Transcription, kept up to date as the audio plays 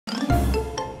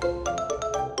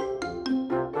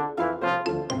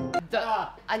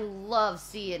I love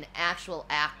seeing actual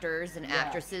actors and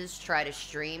actresses try to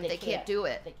stream. They can't do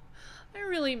it. I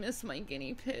really miss my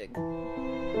guinea pig.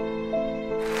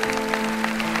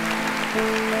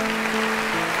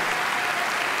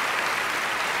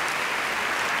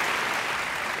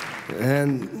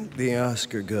 And the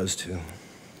Oscar goes to...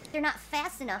 They're not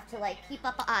fast enough to, like, keep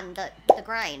up on the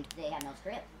grind. They have no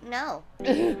script. No.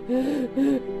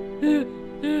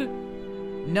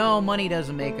 No, money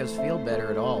doesn't make us feel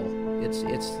better at all. It's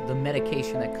the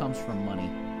medication that comes from money.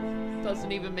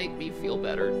 Doesn't even make me feel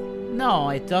better. No,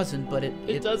 it doesn't, but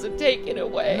it doesn't take it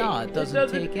away. No, it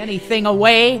doesn't take anything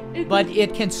away, but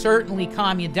it can certainly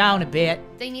calm you down a bit.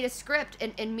 They need a script,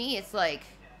 and me, it's like,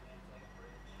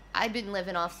 I've been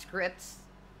living off scripts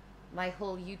my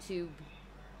whole YouTube,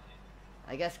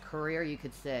 I guess, career, you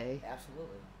could say.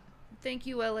 Absolutely. Thank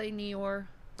you, L.A. Nior.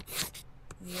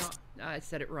 I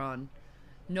said it wrong.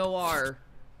 Noir.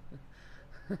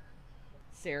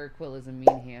 Sarah Quill is a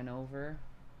mean Hanover.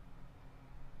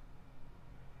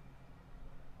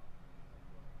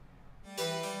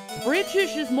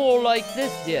 British is more like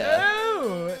this, dear.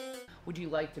 Oh! Would you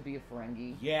like to be a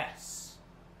Ferengi? Yes.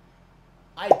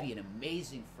 I'd be an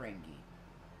amazing Ferengi.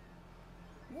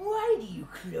 Why do you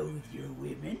clothe your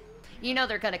women? You know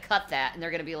they're gonna cut that, and they're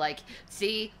gonna be like,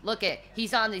 see, look it,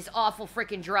 he's on these awful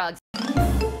freaking drugs,